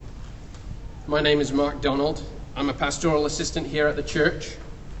My name is Mark Donald. I'm a pastoral assistant here at the church.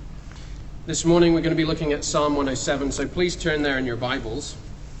 This morning we're going to be looking at Psalm 107, so please turn there in your Bibles.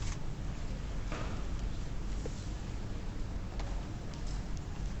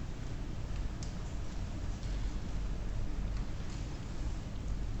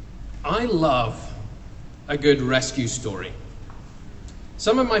 I love a good rescue story.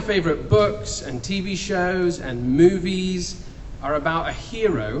 Some of my favorite books and TV shows and movies are about a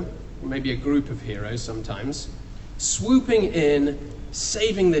hero, or maybe a group of heroes sometimes, swooping in,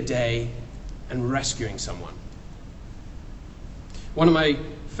 saving the day, and rescuing someone. One of my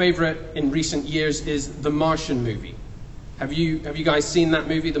favorite in recent years is the Martian movie. Have you guys seen that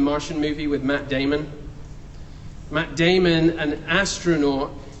movie, the Martian movie with Matt Damon? Matt Damon, an astronaut,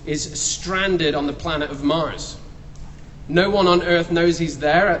 is stranded on the planet of Mars. No one on Earth knows he's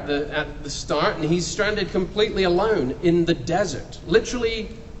there at the start, and he's stranded completely alone in the desert, literally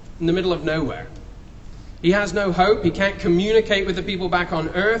in the middle of nowhere. He has no hope, he can't communicate with the people back on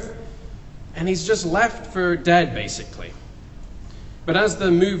Earth, and he's just left for dead, basically. But as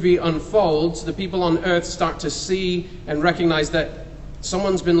the movie unfolds, the people on Earth start to see and recognize that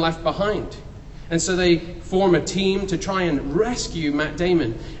someone's been left behind. And so they form a team to try and rescue Matt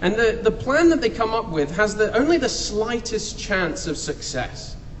Damon. And the plan that they come up with has only the slightest chance of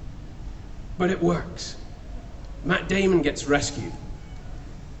success. But it works. Matt Damon gets rescued.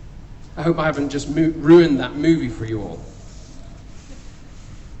 I hope I haven't just ruined that movie for you all.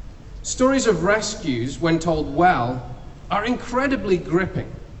 Stories of rescues, when told well, are incredibly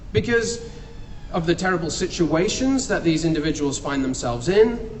gripping because of the terrible situations that these individuals find themselves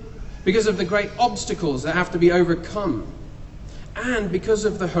in, because of the great obstacles that have to be overcome, and because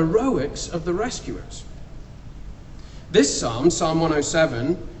of the heroics of the rescuers. This psalm, Psalm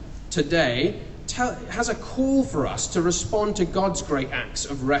 107, today, has a call for us to respond to God's great acts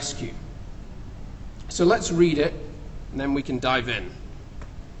of rescue. So let's read it, and then we can dive in.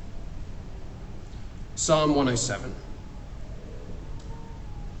 Psalm 107.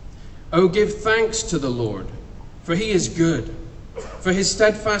 Oh, give thanks to the Lord, for he is good. For his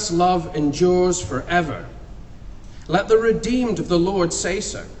steadfast love endures forever. Let the redeemed of the Lord say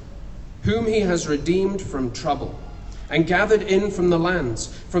so, whom he has redeemed from trouble, and gathered in from the lands,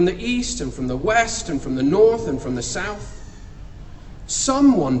 from the east and from the west and from the north and from the south.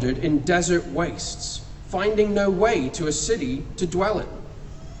 Some wandered in desert wastes, finding no way to a city to dwell in.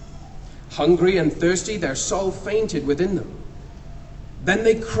 Hungry and thirsty, their soul fainted within them. Then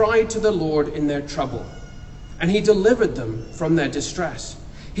they cried to the Lord in their trouble, and he delivered them from their distress.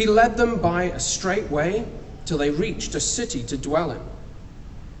 He led them by a straight way till they reached a city to dwell in.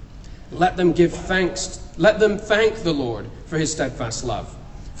 Let them thank the Lord for his steadfast love,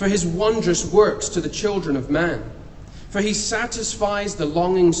 for his wondrous works to the children of man. For he satisfies the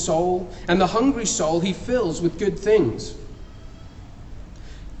longing soul, and the hungry soul he fills with good things.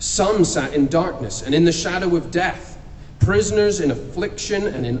 Some sat in darkness and in the shadow of death, prisoners in affliction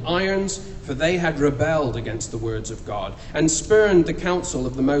and in irons, for they had rebelled against the words of God and spurned the counsel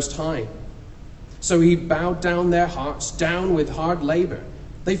of the Most High. So he bowed down their hearts, down with hard labor.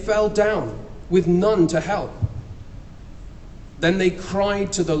 They fell down with none to help. Then they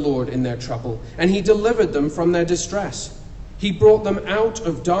cried to the Lord in their trouble, and he delivered them from their distress. He brought them out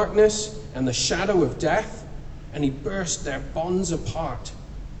of darkness and the shadow of death, and he burst their bonds apart.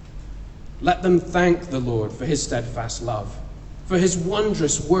 Let them thank the Lord for his steadfast love, for his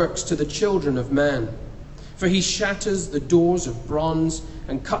wondrous works to the children of man. For he shatters the doors of bronze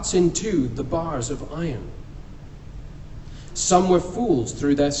and cuts in two the bars of iron. Some were fools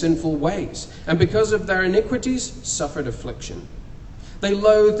through their sinful ways, and because of their iniquities suffered affliction. They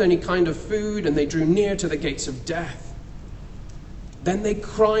loathed any kind of food, and they drew near to the gates of death. Then they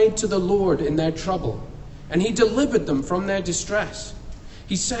cried to the Lord in their trouble, and he delivered them from their distress.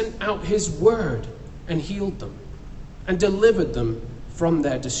 He sent out his word and healed them, and delivered them from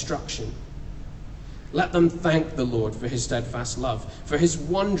their destruction. Let them thank the Lord for his steadfast love, for his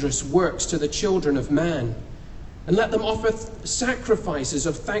wondrous works to the children of man. And let them offer sacrifices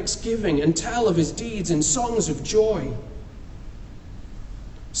of thanksgiving and tell of his deeds in songs of joy.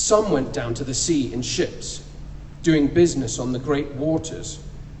 Some went down to the sea in ships, doing business on the great waters.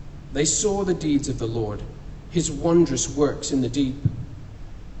 They saw the deeds of the Lord, his wondrous works in the deep.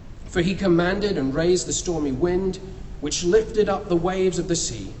 For he commanded and raised the stormy wind, which lifted up the waves of the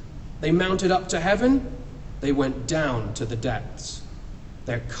sea. They mounted up to heaven, they went down to the depths.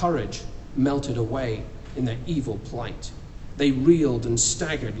 Their courage melted away in their evil plight. They reeled and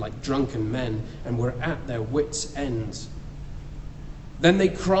staggered like drunken men, and were at their wits' ends. Then they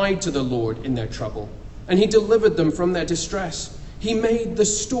cried to the Lord in their trouble, and he delivered them from their distress. He made the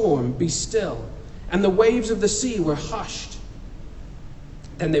storm be still, and the waves of the sea were hushed.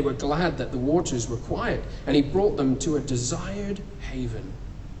 Then they were glad that the waters were quiet, and he brought them to a desired haven.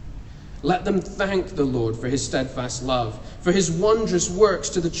 Let them thank the Lord for his steadfast love, for his wondrous works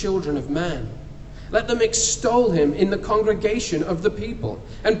to the children of man. Let them extol him in the congregation of the people,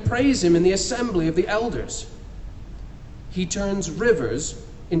 and praise him in the assembly of the elders. He turns rivers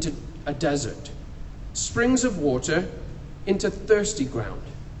into a desert, springs of water into thirsty ground,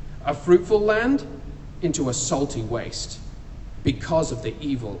 a fruitful land into a salty waste, because of the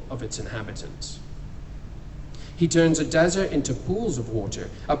evil of its inhabitants. He turns a desert into pools of water,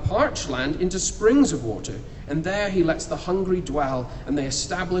 a parched land into springs of water, and there he lets the hungry dwell, and they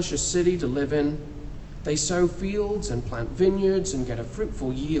establish a city to live in. They sow fields and plant vineyards and get a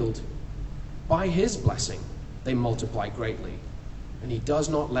fruitful yield. By his blessing, they multiply greatly, and he does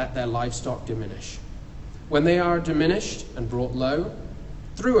not let their livestock diminish. When they are diminished and brought low,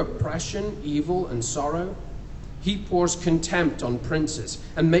 through oppression, evil, and sorrow, he pours contempt on princes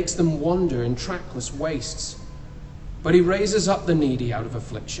and makes them wander in trackless wastes. But he raises up the needy out of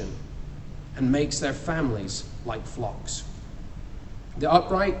affliction and makes their families like flocks. The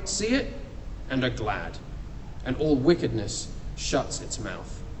upright see it and are glad, and all wickedness shuts its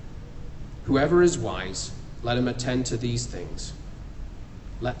mouth. Whoever is wise, let him attend to these things.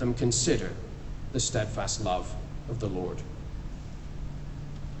 Let them consider the steadfast love of the Lord.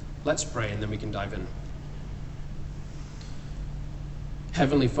 Let's pray and then we can dive in.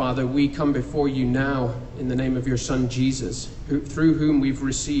 Heavenly Father, we come before you now in the name of your Son Jesus, through whom we've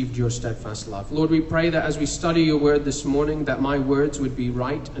received your steadfast love. Lord, we pray that as we study your word this morning, that my words would be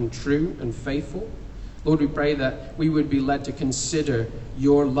right and true and faithful. Lord, we pray that we would be led to consider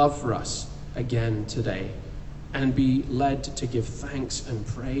your love for us again today, and be led to give thanks and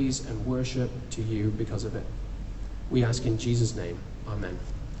praise and worship to you because of it. We ask in Jesus' name, amen.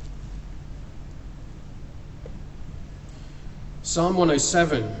 Psalm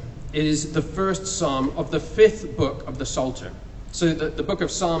 107 is the first psalm of the 5th book of the Psalter. So the book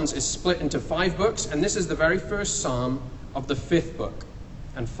of Psalms is split into 5 books, and this is the very first psalm of the 5th book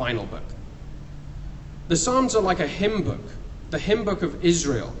and final book. The Psalms are like a hymn book, the hymn book of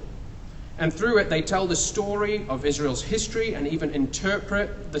Israel. And through it, they tell the story of Israel's history and even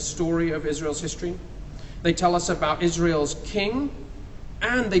interpret the story of Israel's history. They tell us about Israel's king,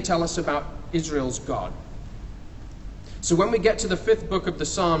 and they tell us about Israel's God. So when we get to the 5th book of the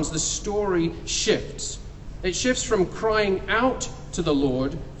Psalms, the story shifts. It shifts from crying out to the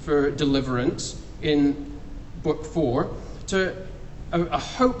Lord for deliverance in book 4 to a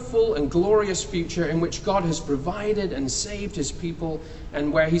hopeful and glorious future in which God has provided and saved his people,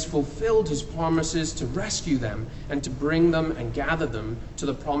 and where he's fulfilled his promises to rescue them and to bring them and gather them to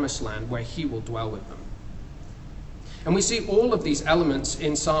the promised land where he will dwell with them. And we see all of these elements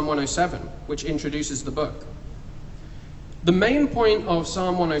in Psalm 107, which introduces the book. The main point of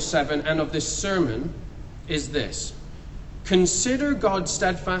Psalm 107 and of this sermon is this: consider God's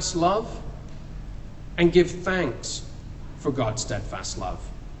steadfast love and give thanks for God's steadfast love.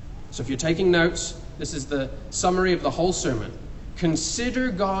 So if you're taking notes, this is the summary of the whole sermon.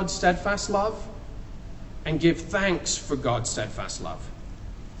 Consider God's steadfast love and give thanks for God's steadfast love.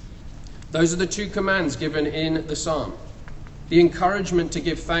 Those are the 2 commands given in the psalm. The encouragement to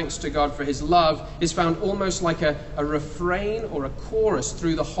give thanks to God for his love is found almost like a refrain or a chorus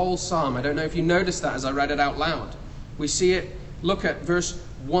through the whole psalm. I don't know if you noticed that as I read it out loud. We see it. Look at verse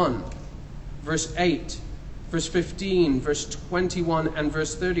 1, verse 8, verse 15, verse 21, and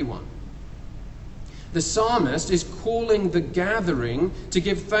verse 31. The psalmist is calling the gathering to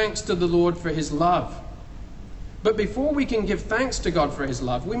give thanks to the Lord for his love. But before we can give thanks to God for his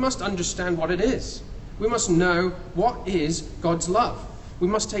love, we must understand what it is. We must know what is God's love. We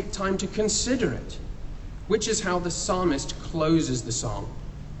must take time to consider it, which is how the psalmist closes the song.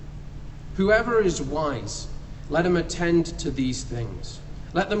 Whoever is wise, let him attend to these things.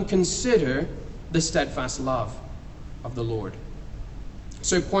 Let them consider the steadfast love of the Lord.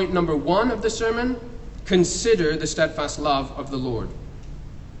 So point number 1 of the sermon, consider the steadfast love of the Lord.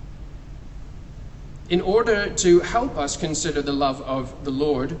 In order to help us consider the love of the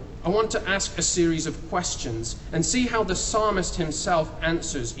Lord, I want to ask a series of questions and see how the psalmist himself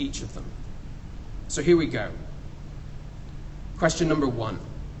answers each of them. So here we go. Question number 1.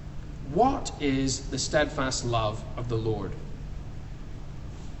 What is the steadfast love of the Lord?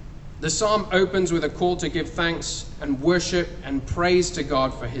 The psalm opens with a call to give thanks and worship and praise to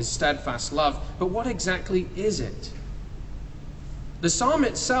God for his steadfast love. But what exactly is it? The psalm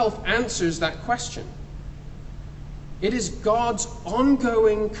itself answers that question. It is God's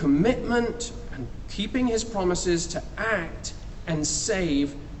ongoing commitment and keeping his promises to act and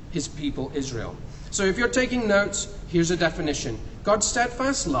save his people Israel. So if you're taking notes, here's a definition. God's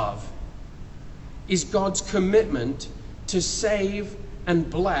steadfast love is God's commitment to save and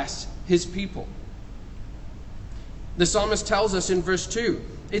bless his people. The psalmist tells us in verse 2,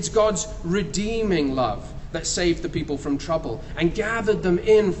 it's God's redeeming love that saved the people from trouble and gathered them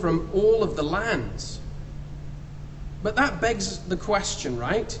in from all of the lands. But that begs the question,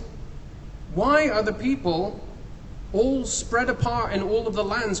 right? Why are the people all spread apart in all of the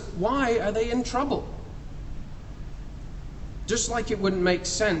lands? Why are they in trouble? Just like it wouldn't make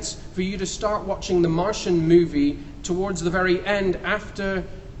sense for you to start watching the Martian movie towards the very end after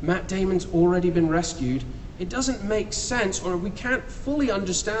Matt Damon's already been rescued. It doesn't make sense, or we can't fully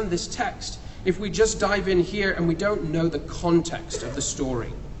understand this text if we just dive in here and we don't know the context of the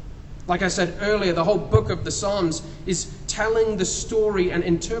story. Like I said earlier, the whole book of the Psalms is telling the story and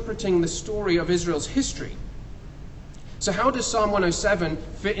interpreting the story of Israel's history. So how does Psalm 107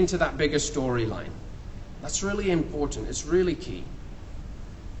 fit into that bigger storyline? That's really important. It's really key.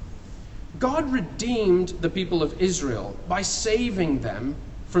 God redeemed the people of Israel by saving them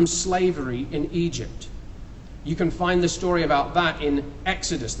from slavery in Egypt. You can find the story about that in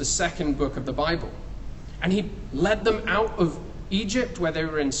Exodus, the second book of the Bible. And he led them out of Egypt where they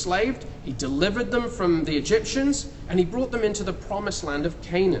were enslaved. He delivered them from the Egyptians, and he brought them into the promised land of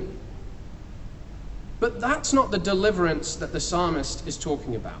Canaan. But that's not the deliverance that the psalmist is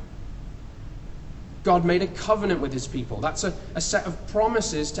talking about. God made a covenant with his people. That's a set of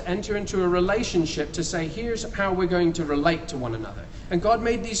promises to enter into a relationship to say, here's how we're going to relate to one another. And God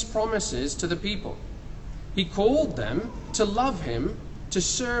made these promises to the people. He called them to love him, to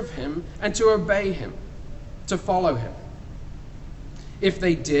serve him, and to obey him, to follow him. If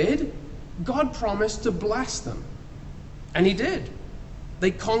they did, God promised to bless them. And he did.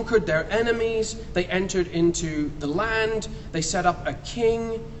 They conquered their enemies, they entered into the land, they set up a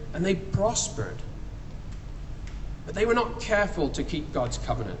king, and they prospered. But they were not careful to keep God's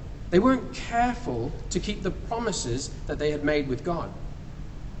covenant. They weren't careful to keep the promises that they had made with God.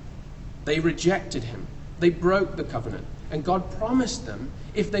 They rejected him. They broke the covenant. And God promised them,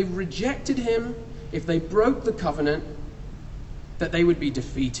 if they rejected him, if they broke the covenant, that they would be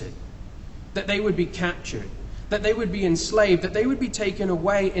defeated, that they would be captured, that they would be enslaved, that they would be taken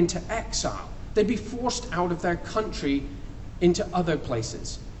away into exile. They'd be forced out of their country into other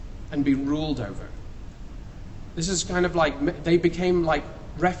places and be ruled over. This is kind of like, they became like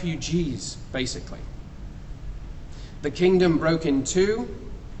refugees, basically. The kingdom broke in two.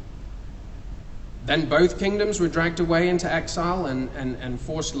 Then both kingdoms were dragged away into exile and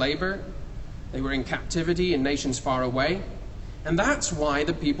forced labor. They were in captivity in nations far away. And that's why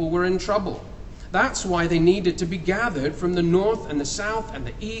the people were in trouble. That's why they needed to be gathered from the north and the south and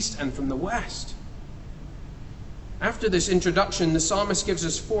the east and from the west. After this introduction, the psalmist gives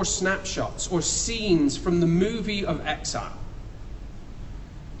us 4 snapshots or scenes from the movie of exile.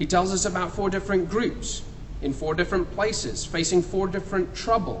 He tells us about 4 different groups in 4 different places, facing 4 different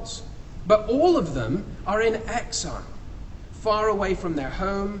troubles. But all of them are in exile, far away from their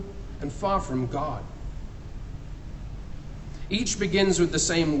home and far from God. Each begins with the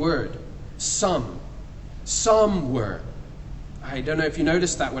same word, some. Some were. I don't know if you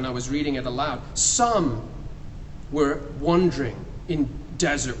noticed that when I was reading it aloud. Some were wandering in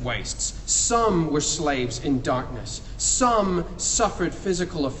desert wastes. Some were slaves in darkness. Some suffered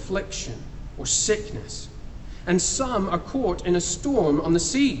physical affliction or sickness. And some are caught in a storm on the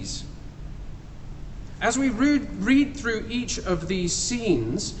seas. As we read through each of these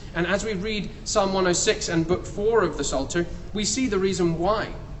scenes, and as we read Psalm 106 and Book 4 of the Psalter, we see the reason why.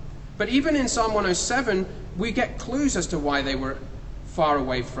 But even in Psalm 107, we get clues as to why they were far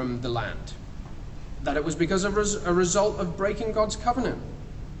away from the land. That it was because of a result of breaking God's covenant.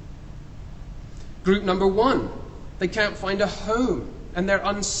 Group number 1, they can't find a home and they're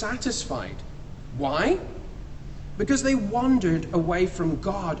unsatisfied. Why? Because they wandered away from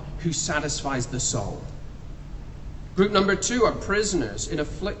God who satisfies the soul. Group number 2 are prisoners in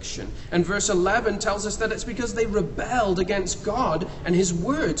affliction. And verse 11 tells us that it's because they rebelled against God and his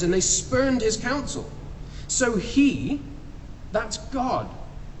words and they spurned his counsel. So he, that's God,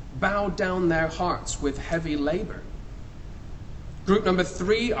 bowed down their hearts with heavy labor. Group number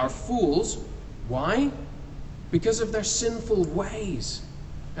 3 are fools. Why? Because of their sinful ways.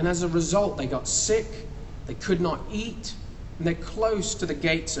 And as a result, they got sick, they could not eat, and they're close to the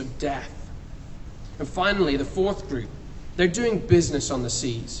gates of death. And finally, the 4th group, they're doing business on the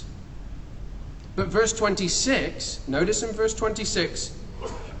seas. But verse 26, notice in verse 26,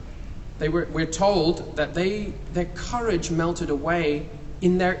 we're told that their courage melted away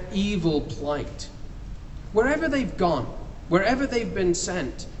in their evil plight. Wherever they've gone, Wherever they've been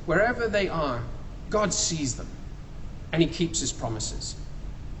sent, wherever they are, God sees them, and he keeps his promises.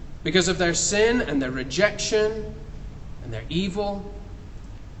 Because of their sin and their rejection and their evil,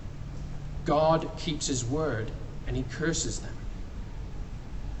 God keeps his word, and he curses them.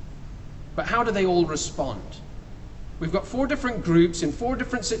 But how do they all respond? We've got 4 different groups in 4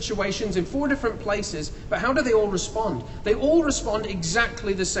 different situations in 4 different places, but how do they all respond? They all respond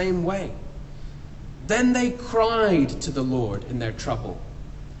exactly the same way. Then they cried to the Lord in their trouble,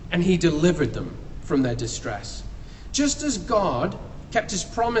 and he delivered them from their distress. Just as God kept his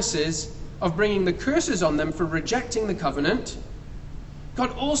promises of bringing the curses on them for rejecting the covenant,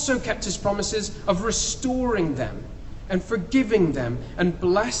 God also kept his promises of restoring them and forgiving them and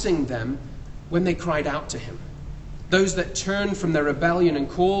blessing them when they cried out to him. Those that turned from their rebellion and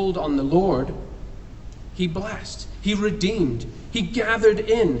called on the Lord, he blessed, he redeemed, he gathered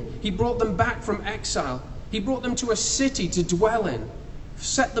in, he brought them back from exile, he brought them to a city to dwell in,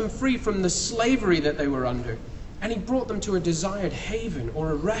 set them free from the slavery that they were under, and he brought them to a desired haven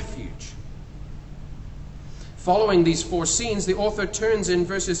or a refuge. Following these 4 scenes, the author turns in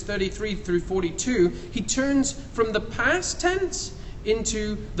verses 33 through 42, he turns from the past tense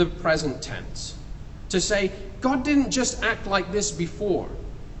into the present tense to say, God didn't just act like this before.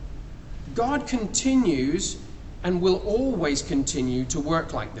 God continues and will always continue to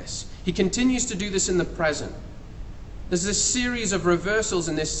work like this. He continues to do this in the present. There's this series of reversals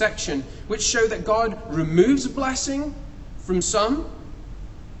in this section which show that God removes blessing from some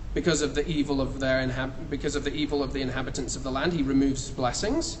because of the evil of the inhabitants of the land. He removes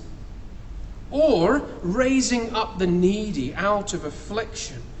blessings. Or raising up the needy out of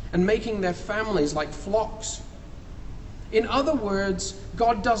affliction and making their families like flocks. In other words,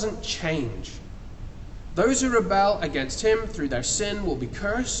 God doesn't change. Those who rebel against him through their sin will be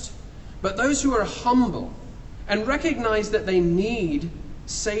cursed, but those who are humble and recognize that they need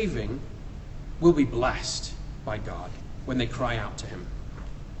saving will be blessed by God when they cry out to him.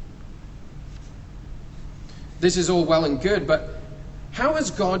 This is all well and good, but how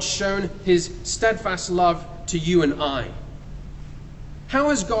has God shown his steadfast love to you and I? How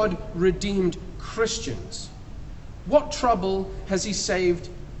has God redeemed Christians? What trouble has he saved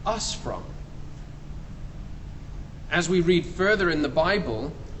us from? As we read further in the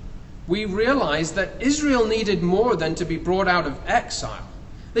Bible, we realize that Israel needed more than to be brought out of exile.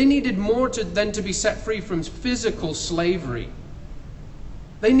 They needed more than to be set free from physical slavery.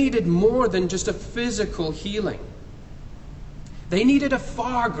 They needed more than just a physical healing. They needed a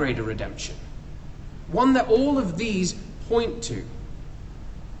far greater redemption, one that all of these point to.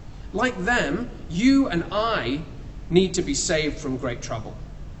 Like them, you and I need to be saved from great trouble.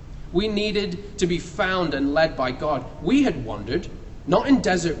 We needed to be found and led by God. We had wandered, not in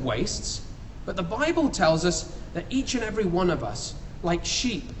desert wastes, but the Bible tells us that each and every one of us, like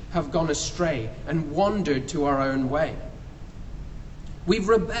sheep, have gone astray and wandered to our own way. We've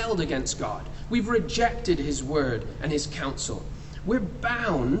rebelled against God. We've rejected his word and his counsel. We're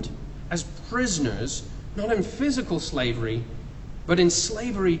bound as prisoners, not in physical slavery, but in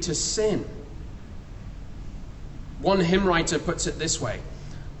slavery to sin. One hymn writer puts it this way: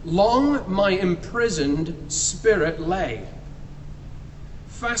 long my imprisoned spirit lay,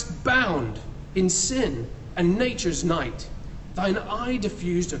 fast bound in sin and nature's night. Thine eye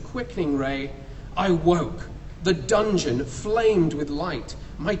diffused a quickening ray. I woke, the dungeon flamed with light.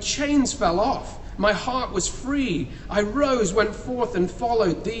 My chains fell off, my heart was free. I rose, went forth, and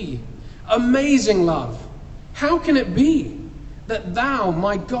followed thee. Amazing love, how can it be that thou,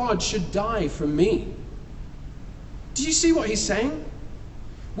 my God, should die for me? Do you see what he's saying?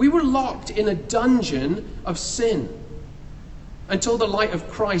 We were locked in a dungeon of sin until the light of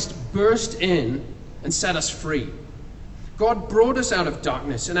Christ burst in and set us free. God brought us out of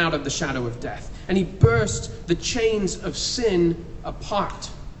darkness and out of the shadow of death, and he burst the chains of sin apart.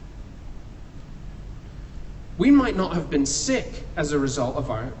 We might not have been sick as a result of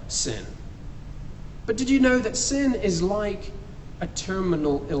our sin, but did you know that sin is like a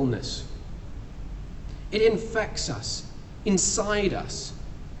terminal illness? It infects us, inside us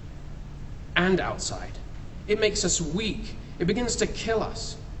and outside. It makes us weak. It begins to kill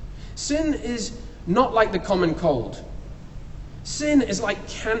us. Sin is not like the common cold. Sin is like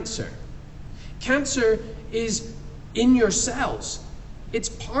cancer. Cancer is in your cells. It's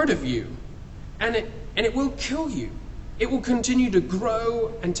part of you, and it will kill you. It will continue to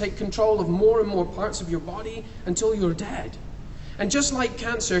grow and take control of more and more parts of your body until you're dead. And just like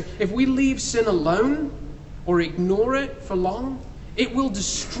cancer, if we leave sin alone or ignore it for long, it will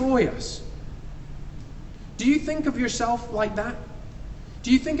destroy us. Do you think of yourself like that?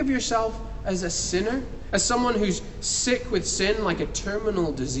 Do you think of yourself as a sinner, As someone who's sick with sin like a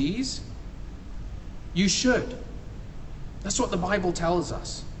terminal disease? You should. That's what the Bible tells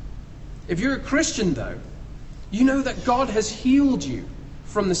us. If you're a Christian, though, you know that God has healed you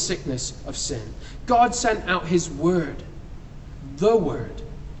from the sickness of sin. God sent out his word, the word,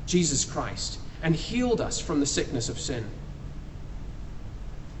 Jesus Christ, and healed us from the sickness of sin.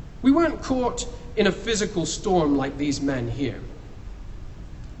 We weren't caught in a physical storm like these men here.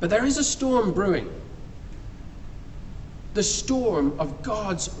 But there is a storm brewing. The storm of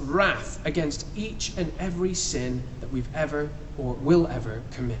God's wrath against each and every sin that we've ever or will ever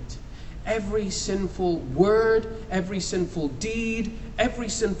commit. Every sinful word, every sinful deed, every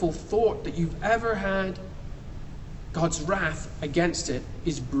sinful thought that you've ever had, God's wrath against it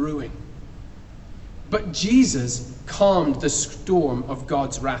is brewing. But Jesus calmed the storm of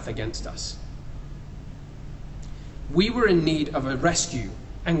God's wrath against us. We were in need of a rescue,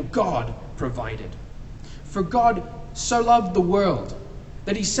 and God provided. For God so loved the world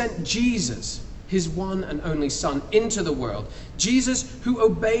that he sent Jesus, his one and only Son, into the world. Jesus, who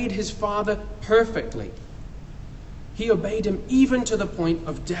obeyed his Father perfectly. He obeyed him even to the point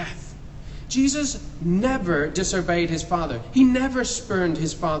of death. Jesus never disobeyed his Father. He never spurned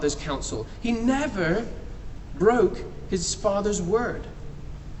his Father's counsel. He never broke his Father's word.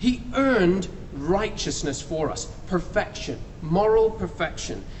 He earned righteousness for us, perfection, moral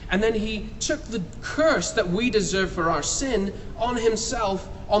perfection. And then he took the curse that we deserve for our sin on himself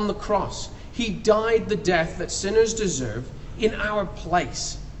on the cross. He died the death that sinners deserve in our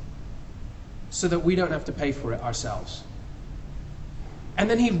place so that we don't have to pay for it ourselves. And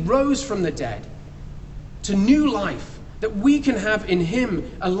then he rose from the dead to new life that we can have in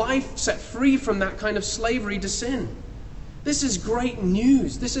him, a life set free from that kind of slavery to sin. This is great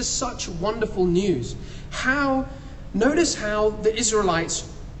news. This is such wonderful news. Notice how the Israelites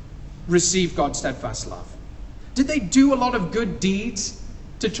received God's steadfast love. Did they do a lot of good deeds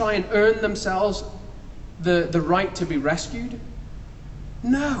to try and earn themselves the right to be rescued?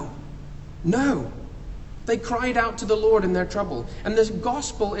 No. They cried out to the Lord in their trouble. And the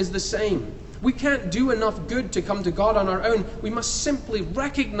gospel is the same. We can't do enough good to come to God on our own. We must simply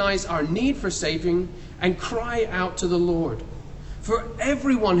recognize our need for saving and cry out to the Lord. For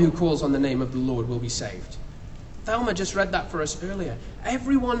everyone who calls on the name of the Lord will be saved. Thelma just read that for us earlier.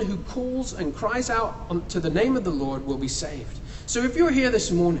 Everyone who calls and cries out to the name of the Lord will be saved. So if you're here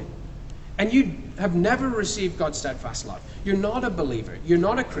this morning and you have never received God's steadfast love, you're not a believer, you're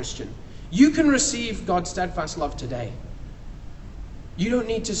not a Christian, you can receive God's steadfast love today. You don't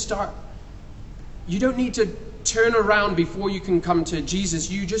need to turn around before you can come to Jesus.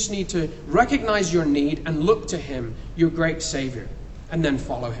 You just need to recognize your need and look to him, your great Savior, and then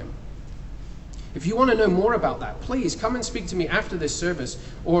follow him. If you want to know more about that, please come and speak to me after this service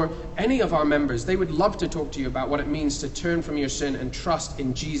or any of our members. They would love to talk to you about what it means to turn from your sin and trust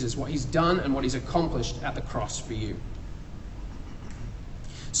in Jesus, what he's done and what he's accomplished at the cross for you.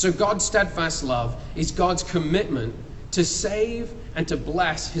 So God's steadfast love is God's commitment to save and to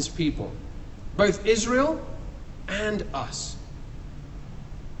bless his people, both Israel and us.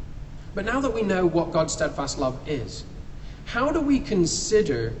 But now that we know what God's steadfast love is, how do we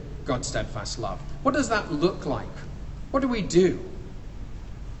consider God's steadfast love? What does that look like? What do we do?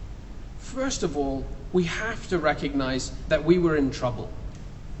 First of all, we have to recognize that we were in trouble.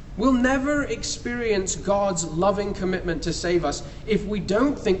 We'll never experience God's loving commitment to save us if we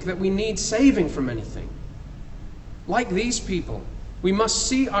don't think that we need saving from anything. Like these people, we must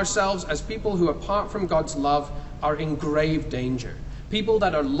see ourselves as people who, apart from God's love, are in grave danger. People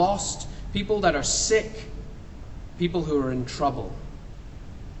that are lost, people that are sick, people who are in trouble.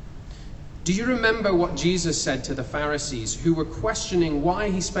 Do you remember what Jesus said to the Pharisees who were questioning why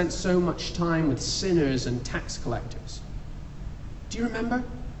he spent so much time with sinners and tax collectors? Do you remember?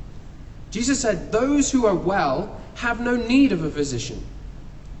 Jesus said, "Those who are well have no need of a physician,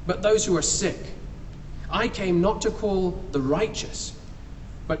 but those who are sick. I came not to call the righteous,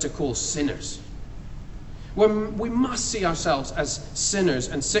 but to call sinners." When we must see ourselves as sinners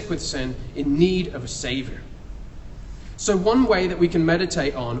and sick with sin in need of a Savior. So one way that we can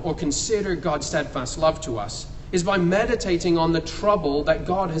meditate on or consider God's steadfast love to us is by meditating on the trouble that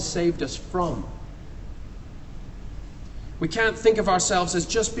God has saved us from. We can't think of ourselves as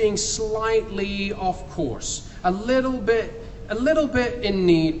just being slightly off course, a little bit in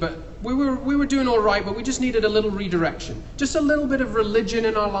need, but we were doing all right, but we just needed a little redirection. Just a little bit of religion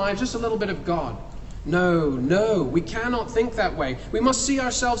in our lives, just a little bit of God. No, we cannot think that way. We must see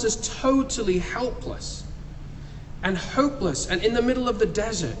ourselves as totally helpless and hopeless and in the middle of the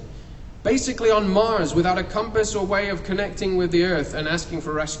desert, basically on Mars without a compass or way of connecting with the earth and asking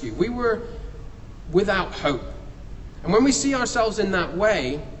for rescue. We without hope. And when we see ourselves in that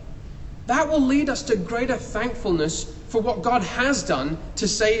way, that will lead us to greater thankfulness for what God has done to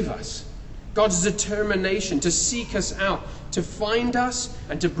save us. God's determination to seek us out, to find us,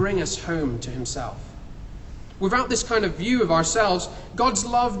 and to bring us home to himself. Without this kind of view of ourselves, God's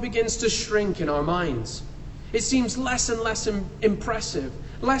love begins to shrink in our minds. It seems less and less impressive,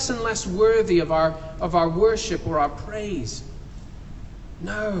 less and less worthy of our worship or our praise.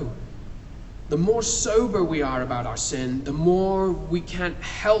 No. The more sober we are about our sin, the more we can't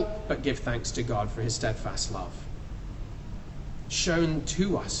help but give thanks to God for his steadfast love, shown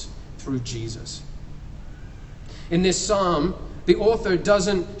to us through Jesus. In this psalm, the author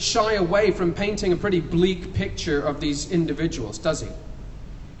doesn't shy away from painting a pretty bleak picture of these individuals, does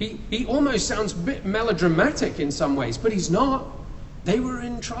he? He almost sounds a bit melodramatic in some ways, but he's not. They were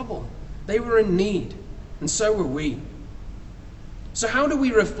in trouble. They were in need, and so were we. So how do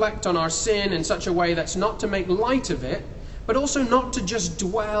we reflect on our sin in such a way that's not to make light of it, but also not to just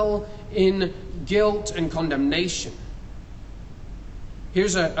dwell in guilt and condemnation?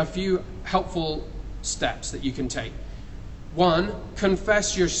 Here's a few helpful steps that you can take. 1,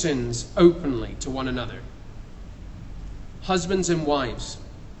 confess your sins openly to one another. Husbands and wives,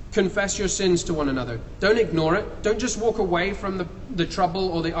 confess your sins to one another. Don't ignore it. Don't just walk away from the trouble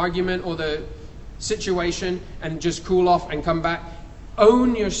or the argument or the situation and just cool off and come back.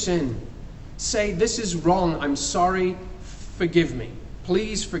 Own your sin. Say, this is wrong. I'm sorry. Forgive me.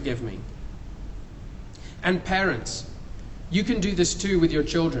 Please forgive me. And parents, you can do this too with your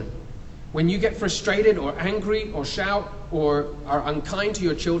children. When you get frustrated or angry or shout or are unkind to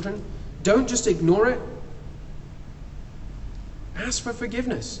your children, don't just ignore it. Ask for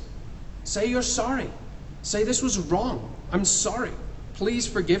forgiveness. Say you're sorry. Say this was wrong. I'm sorry. Please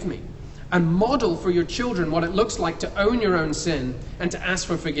forgive me. And model for your children what it looks like to own your own sin and to ask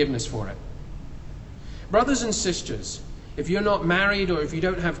for forgiveness for it. Brothers and sisters, if you're not married or if you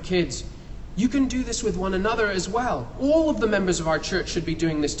don't have kids, you can do this with one another as well. All of the members of our church should be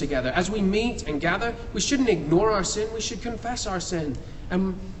doing this together. As we meet and gather, we shouldn't ignore our sin. We should confess our sin.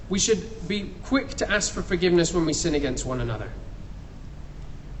 And we should be quick to ask for forgiveness when we sin against one another.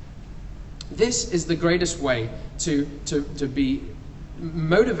 This is the greatest way to be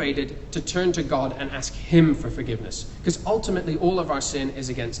motivated to turn to God and ask him for forgiveness, because ultimately all of our sin is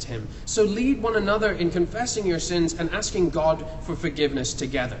against him. So lead one another in confessing your sins and asking God for forgiveness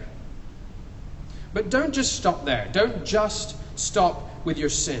together. But don't just stop there. Don't just stop with your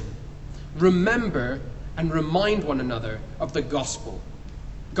sin. Remember and remind one another of the gospel,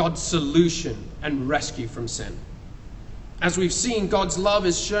 God's solution and rescue from sin. As we've seen, God's love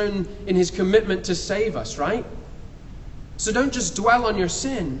is shown in his commitment to save us, right? So don't just dwell on your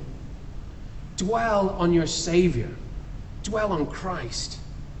sin. Dwell on your Savior. Dwell on Christ.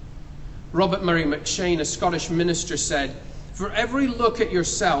 Robert Murray McShane, a Scottish minister, said, "For every look at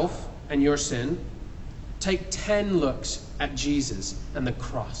yourself and your sin, take 10 looks at Jesus and the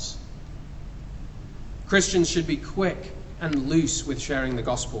cross." Christians should be quick and loose with sharing the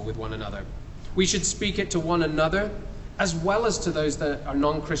gospel with one another. We should speak it to one another as well as to those that are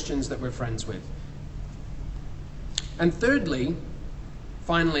non-Christians that we're friends with. And thirdly,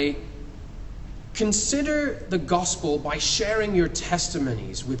 finally, consider the gospel by sharing your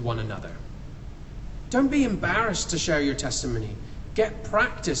testimonies with one another. Don't be embarrassed to share your testimony. Get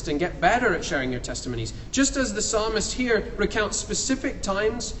practiced and get better at sharing your testimonies. Just as the psalmist here recounts specific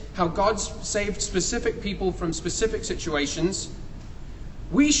times how God's saved specific people from specific situations,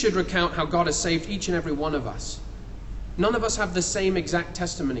 we should recount how God has saved each and every one of us. None of us have the same exact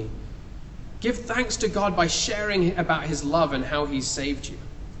testimony. Give thanks to God by sharing about his love and how he's saved you.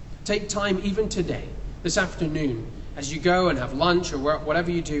 Take time even today, this afternoon, as you go and have lunch or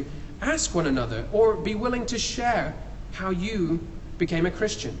whatever you do, ask one another or be willing to share how you became a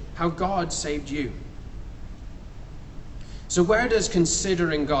Christian, how God saved you. So where does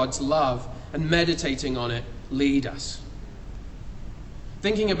considering God's love and meditating on it lead us?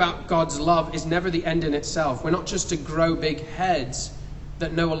 Thinking about God's love is never the end in itself. We're not just to grow big heads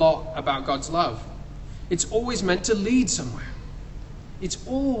that know a lot about God's love. It's always meant to lead somewhere. It's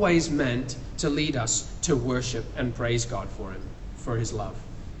always meant to lead us to worship and praise God for him, for his love.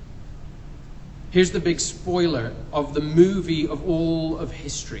 Here's the big spoiler of the movie of all of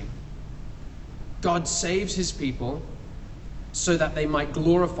history. God saves his people so that they might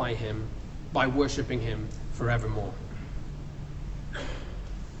glorify him by worshiping him forevermore.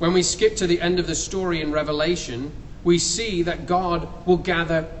 When we skip to the end of the story in Revelation, we see that God will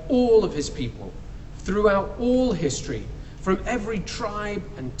gather all of his people throughout all history, from every tribe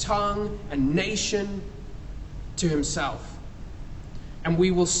and tongue and nation, to himself. and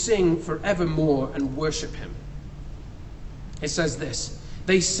we will sing forevermore and worship him. It says this,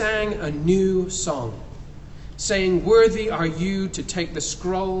 they sang a new song, saying, worthy are you to take the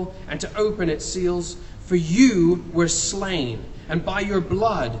scroll and to open its seals, for you were slain, and by your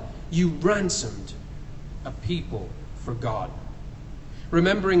blood you ransomed a people for God.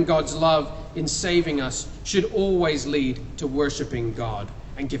 Remembering God's love in saving us should always lead to worshiping God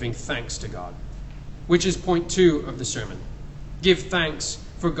and giving thanks to God, which is point 2 of the sermon. Give thanks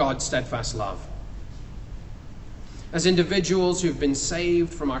for God's steadfast love. As individuals who've been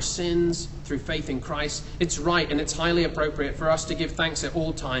saved from our sins through faith in Christ, it's right and it's highly appropriate for us to give thanks at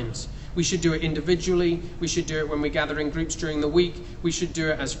all times. We should do it individually. We should do it when we gather in groups during the week. We should do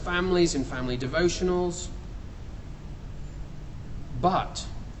it as families in family devotionals. But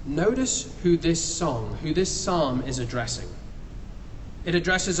notice who this psalm is addressing. It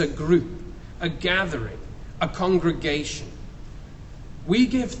addresses a group, a gathering, a congregation. We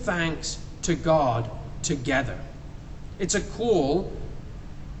give thanks to God together. It's a call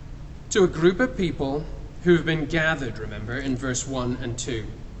to a group of people who have been gathered, remember, in verse 1 and 2.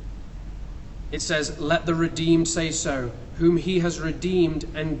 It says, let the redeemed say so, whom he has redeemed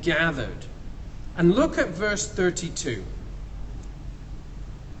and gathered. And look at verse 32.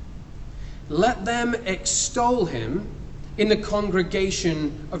 Let them extol him in the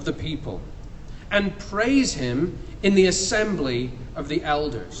congregation of the people, and praise him in the assembly of the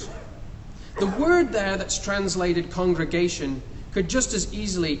elders. The word there that's translated congregation could just as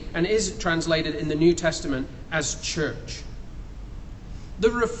easily and is translated in the New Testament as church.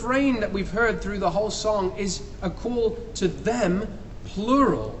 The refrain that we've heard through the whole song is a call to them,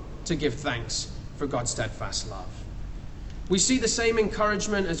 plural, to give thanks for God's steadfast love. We see the same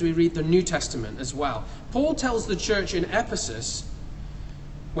encouragement as we read the New Testament as well. Paul tells the church in Ephesus,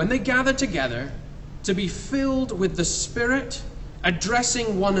 when they gather together, to be filled with the Spirit,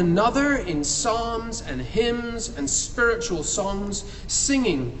 addressing one another in psalms and hymns and spiritual songs,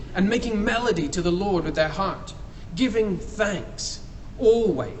 singing and making melody to the Lord with their heart, giving thanks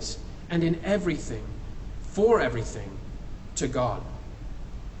always and in everything, for everything, to God.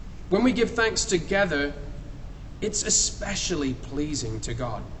 When we give thanks together, it's especially pleasing to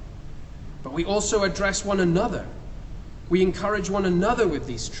God. But we also address one another. We encourage one another with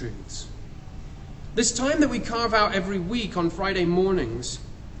these truths. This time that we carve out every week on Friday mornings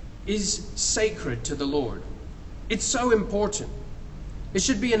is sacred to the Lord. It's so important. It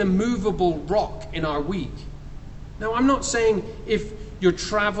should be an immovable rock in our week. Now, I'm not saying if you're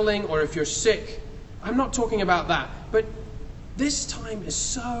traveling or if you're sick, I'm not talking about that. But this time is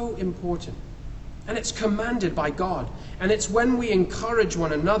so important. And it's commanded by God. And it's when we encourage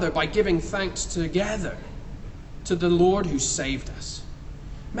one another by giving thanks together to the Lord who saved us.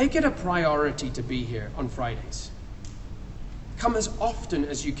 Make it a priority to be here on Fridays. Come as often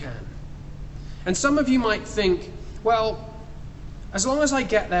as you can. And some of you might think, well, as long as I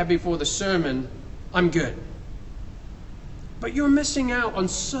get there before the sermon, I'm good. But you're missing out on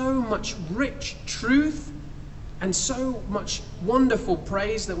so much rich truth and so much wonderful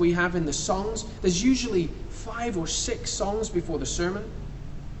praise that we have in the songs. There's usually 5 or 6 songs before the sermon.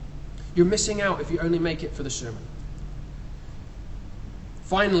 You're missing out if you only make it for the sermon.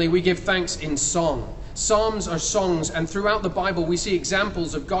 Finally, we give thanks in song. Psalms are songs, and throughout the Bible we see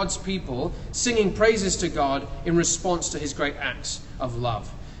examples of God's people singing praises to God in response to his great acts of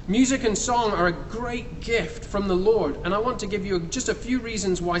love. Music and song are a great gift from the Lord, and I want to give you just a few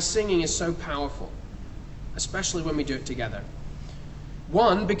reasons why singing is so powerful, especially when we do it together.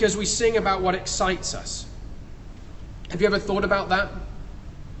 1, because we sing about what excites us. Have you ever thought about that?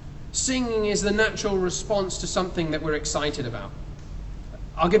 Singing is the natural response to something that we're excited about.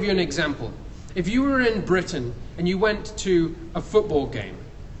 I'll give you an example. If you were in Britain and you went to a football game,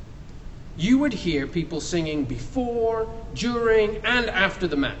 you would hear people singing before, during, and after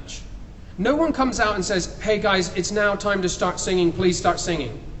the match. No one comes out and says, hey guys, it's now time to start singing, please start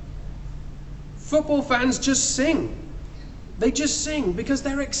singing. Football fans just sing. They just sing because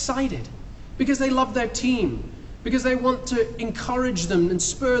they're excited, because they love their team, because they want to encourage them and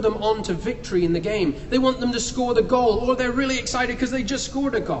spur them on to victory in the game. They want them to score the goal, or they're really excited because they just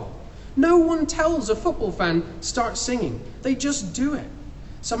scored a goal. No one tells a football fan, start singing. They just do it.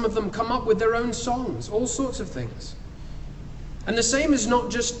 Some of them come up with their own songs, all sorts of things. And the same is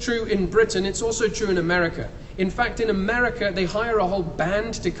not just true in Britain, it's also true in America. In fact, in America, they hire a whole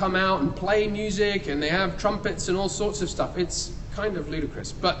band to come out and play music, and they have trumpets and all sorts of stuff. It's kind of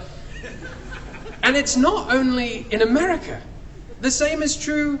ludicrous, and it's not only in America. The same is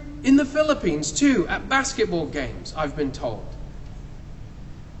true in the Philippines too, at basketball games, I've been told.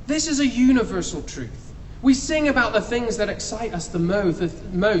 This is a universal truth. We sing about the things that excite us the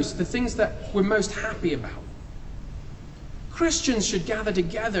most, the things that we're most happy about. Christians should gather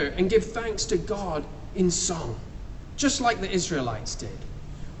together and give thanks to God in song, just like the Israelites did.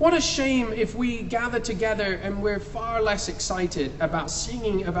 What a shame if we gather together and we're far less excited about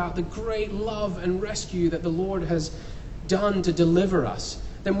singing about the great love and rescue that the Lord has done to deliver us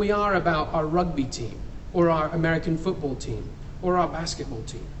than we are about our rugby team or our American football team or our basketball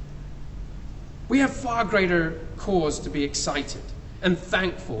team. We have far greater cause to be excited and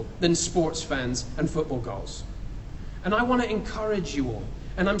thankful than sports fans and football goals. And I want to encourage you all,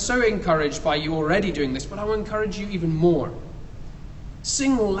 and I'm so encouraged by you already doing this, but I want to encourage you even more.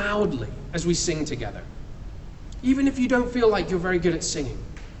 Sing loudly as we sing together. Even if you don't feel like you're very good at singing,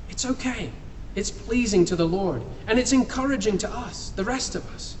 it's okay. It's pleasing to the Lord, and it's encouraging to us, the rest of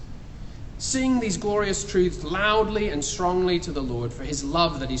us. Sing these glorious truths loudly and strongly to the Lord for his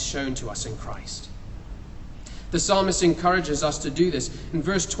love that he's shown to us in Christ. The psalmist encourages us to do this. In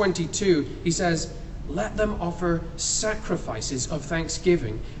verse 22, he says, "Let them offer sacrifices of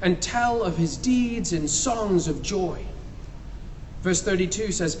thanksgiving and tell of his deeds in songs of joy." Verse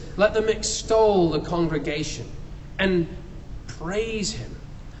 32 says, "Let them extol the congregation and praise him."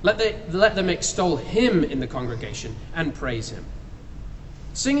 Let them extol him in the congregation and praise him.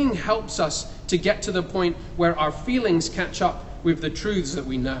 Singing helps us to get to the point where our feelings catch up with the truths that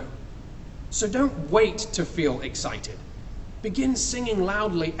we know. So don't wait to feel excited. Begin singing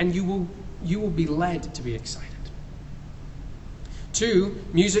loudly and you will be led to be excited. 2,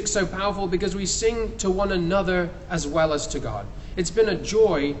 music's so powerful because we sing to one another as well as to God. It's been a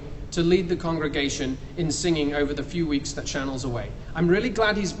joy to lead the congregation in singing over the few weeks that Channel's away. I'm really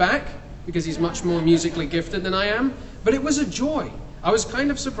glad he's back because he's much more musically gifted than I am, but it was a joy. I was kind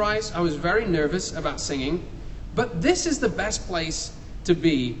of surprised. I was very nervous about singing, but this is the best place to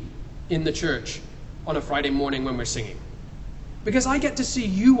be in the church on a Friday morning when we're singing, because I get to see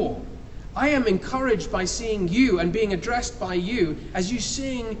you all. I am encouraged by seeing you and being addressed by you as you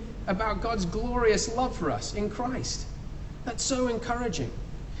sing about God's glorious love for us in Christ. That's so encouraging.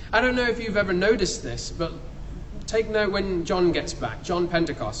 I don't know if you've ever noticed this, but take note when John gets back, John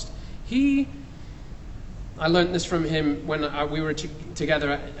Pentecost. I learned this from him when we were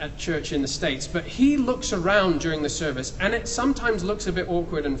together at church in the States, but he looks around during the service and it sometimes looks a bit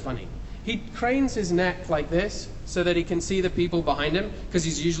awkward and funny. He cranes his neck like this so that he can see the people behind him, because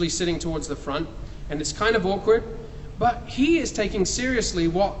he's usually sitting towards the front, and it's kind of awkward, but he is taking seriously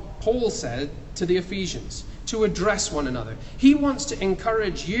what Paul said to the Ephesians, to address one another. He wants to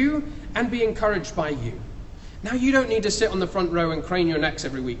encourage you and be encouraged by you. Now, you don't need to sit on the front row and crane your necks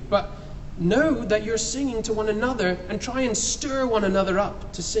every week, but know that you're singing to one another and try and stir one another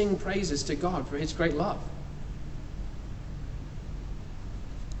up to sing praises to God for his great love.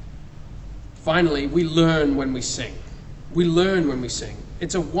 Finally, we learn when we sing. We learn when we sing.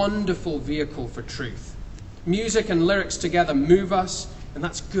 It's a wonderful vehicle for truth. Music and lyrics together move us, and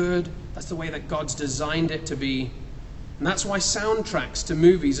that's good. That's the way that God's designed it to be. And that's why soundtracks to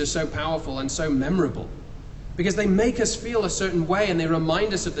movies are so powerful and so memorable, because they make us feel a certain way and they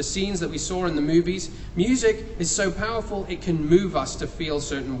remind us of the scenes that we saw in the movies. Music is so powerful, it can move us to feel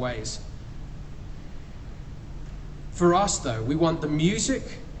certain ways. For us, though, we want the music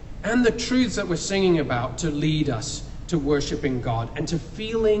and the truths that we're singing about to lead us to worshiping God and to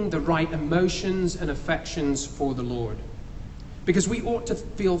feeling the right emotions and affections for the Lord. Because we ought to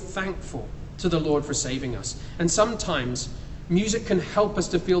feel thankful to the Lord for saving us. And sometimes music can help us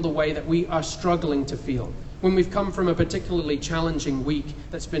to feel the way that we are struggling to feel. When we've come from a particularly challenging week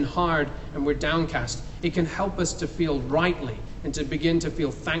that's been hard and we're downcast, it can help us to feel rightly and to begin to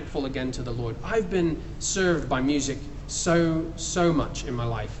feel thankful again to the Lord. I've been served by music so much in my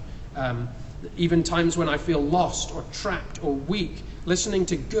life. Even times when I feel lost or trapped or weak, listening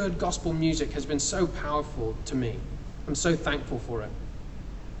to good gospel music has been so powerful to me. I'm so thankful for it.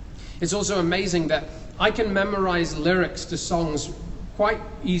 It's also amazing that I can memorize lyrics to songs quite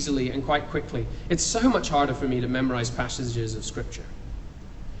easily and quite quickly. It's so much harder for me to memorize passages of Scripture.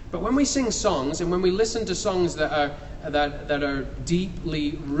 But when we sing songs and when we listen to songs that are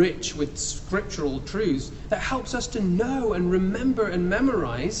deeply rich with scriptural truths, that helps us to know and remember and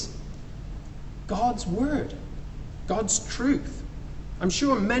memorize God's word, God's truth. I'm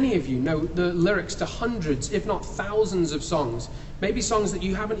sure many of you know the lyrics to hundreds, if not thousands of songs, maybe songs that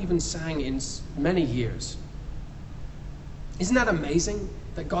you haven't even sang in many years. Isn't that amazing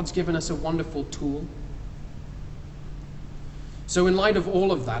that God's given us a wonderful tool? So in light of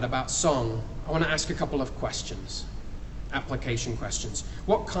all of that about song, I want to ask a couple of questions, application questions.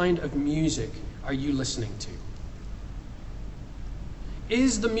 What kind of music are you listening to?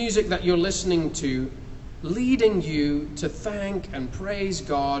 Is the music that you're listening to leading you to thank and praise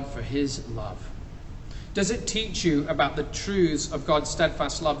God for his love? Does it teach you about the truths of God's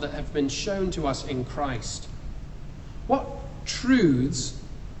steadfast love that have been shown to us in Christ? What truths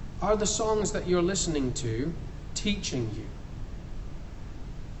are the songs that you're listening to teaching you?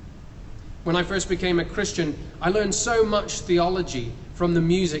 When I first became a Christian, I learned so much theology from the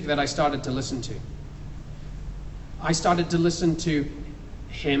music that I started to listen to. I started to listen to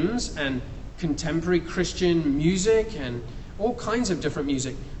hymns and contemporary Christian music and all kinds of different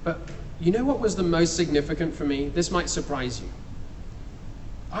music. But you know what was the most significant for me? This might surprise you.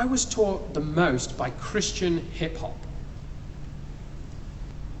 I was taught the most by Christian hip-hop.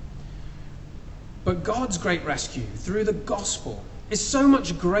 But God's great rescue through the gospel is so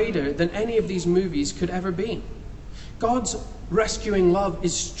much greater than any of these movies could ever be. God's rescuing love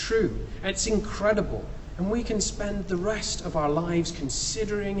is true. It's incredible. And we can spend the rest of our lives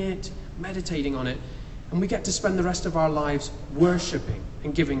considering it, meditating on it, and we get to spend the rest of our lives worshiping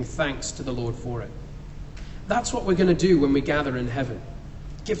and giving thanks to the Lord for it. That's what we're going to do when we gather in heaven.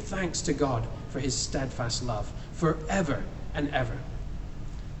 Give thanks to God for his steadfast love forever and ever.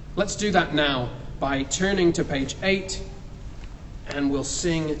 Let's do that now by turning to page 8, and we'll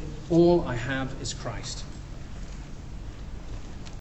sing All I Have Is Christ.